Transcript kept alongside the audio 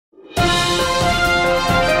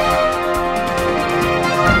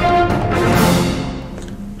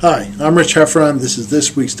Hi, I'm Rich Heffron. This is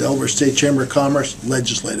this week's Delaware State Chamber of Commerce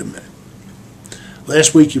Legislative Minute.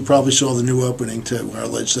 Last week you probably saw the new opening to our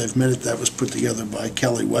Legislative Minute that was put together by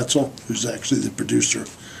Kelly Wetzel, who's actually the producer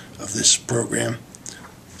of this program.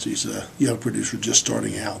 She's a young producer just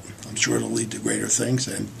starting out. I'm sure it'll lead to greater things,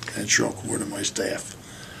 and she'll coordinate my staff.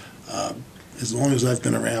 As long as I've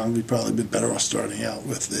been around, we've probably been better off starting out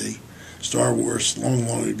with the Star Wars long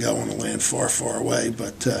ago in a land far, far away,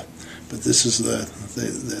 but this is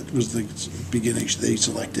that was the beginning they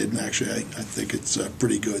selected, and actually I think it's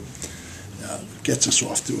pretty good. Gets us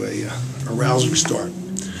off to a rousing start.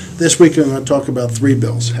 This week I'm going to talk about three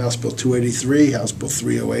bills: House Bill 283, House Bill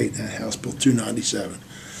 308, and House Bill 297.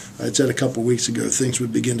 I said a couple weeks ago things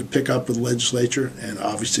would begin to pick up with the legislature, and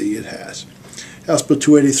obviously it has. House Bill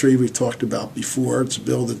 283 we've talked about before. It's a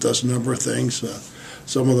bill that does a number of things,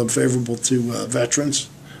 some of them favorable to veterans.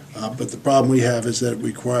 But the problem we have is that it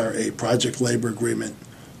requires a project labor agreement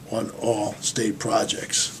on all state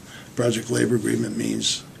projects. Project labor agreement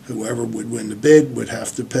means whoever would win the bid would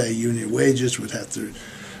have to pay union wages, would have to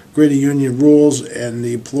agree to union rules, and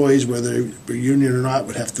the employees, whether they were union or not,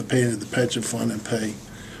 would have to pay into the pension fund and pay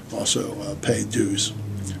dues.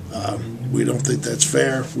 We don't think that's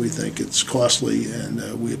fair. We think it's costly,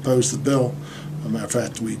 and we oppose the bill. As a matter of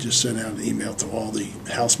fact, we just sent out an email to all the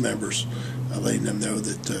House members letting them know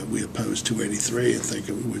that we oppose 283 and think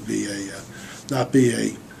it would be not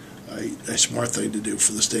be a smart thing to do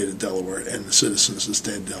for the state of Delaware and the citizens of the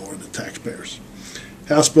state of Delaware and the taxpayers.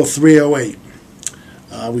 House Bill 308.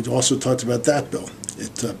 We've also talked about that bill.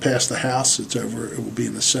 It passed the House. It's over. It will be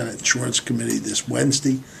in the Senate Insurance Committee this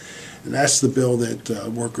Wednesday, and that's the bill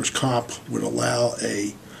that workers' comp would allow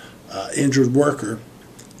a injured worker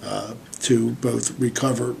to both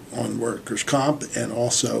recover on workers' comp and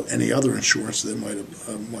also any other insurance that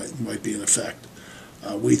might be in effect.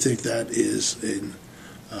 We think that is in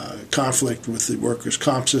conflict with the workers'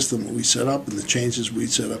 comp system that we set up and the changes we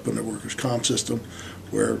set up in the workers' comp system,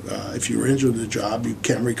 where if you're injured in a job, you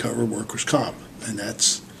can recover workers' comp, and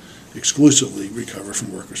that's exclusively recover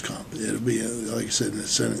from workers' comp. It'll be, like I said, in the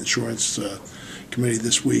Senate Insurance Committee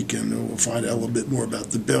this week, and we'll find out a little bit more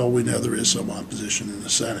about the bill. We know there is some opposition in the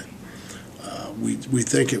Senate. We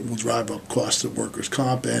think it will drive up costs of workers'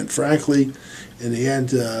 comp, and frankly, in the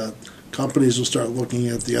end, companies will start looking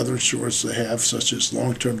at the other insurance they have, such as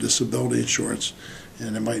long-term disability insurance,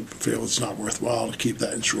 and they might feel it's not worthwhile to keep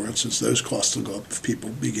that insurance, since those costs will go up if people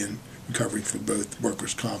begin recovering from both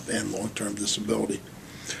workers' comp and long-term disability.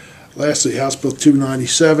 Lastly, House Bill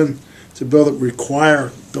 297. It's a bill that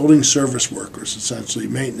requires building service workers, essentially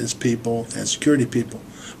maintenance people and security people,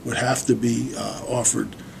 would have to be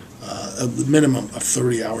offered a minimum of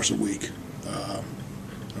 30 hours a week.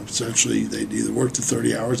 Essentially, they'd either work to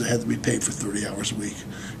 30 hours, they had to be paid for 30 hours a week.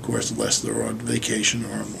 Of course, unless they're on vacation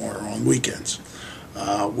or on weekends.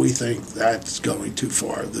 We think that's going too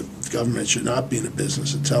far. The government should not be in the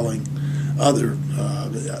business of telling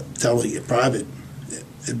private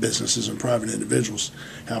businesses and private individuals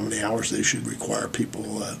how many hours they should require people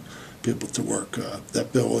to work.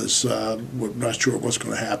 That bill is, we're not sure what's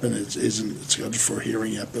going to happen. It isn't scheduled for a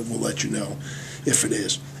hearing yet, but we'll let you know if it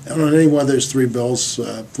is. And on any one of those three bills,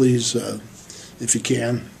 please, if you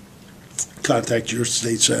can, contact your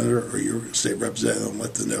state senator or your state representative and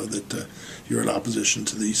let them know that you're in opposition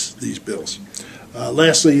to these bills.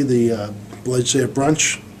 Lastly, the legislative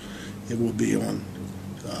brunch. It will be on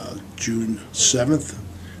June 7th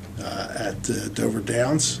at Dover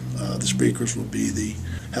Downs. The speakers will be the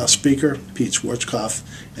House Speaker, Pete Schwarzkopf,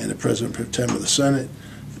 and the President Pro Tem of the Senate,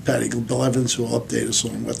 Patty Blevins, who will update us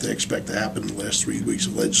on what they expect to happen in the last 3 weeks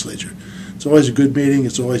of legislature. It's always a good meeting.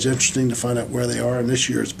 It's always interesting to find out where they are, and this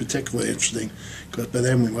year it's particularly interesting because by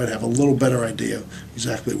then we might have a little better idea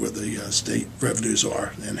exactly where the state revenues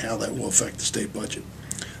are and how that will affect the state budget.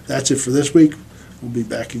 That's it for this week. We'll be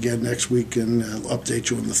back again next week and I'll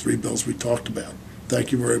update you on the three bills we talked about.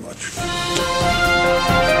 Thank you very much.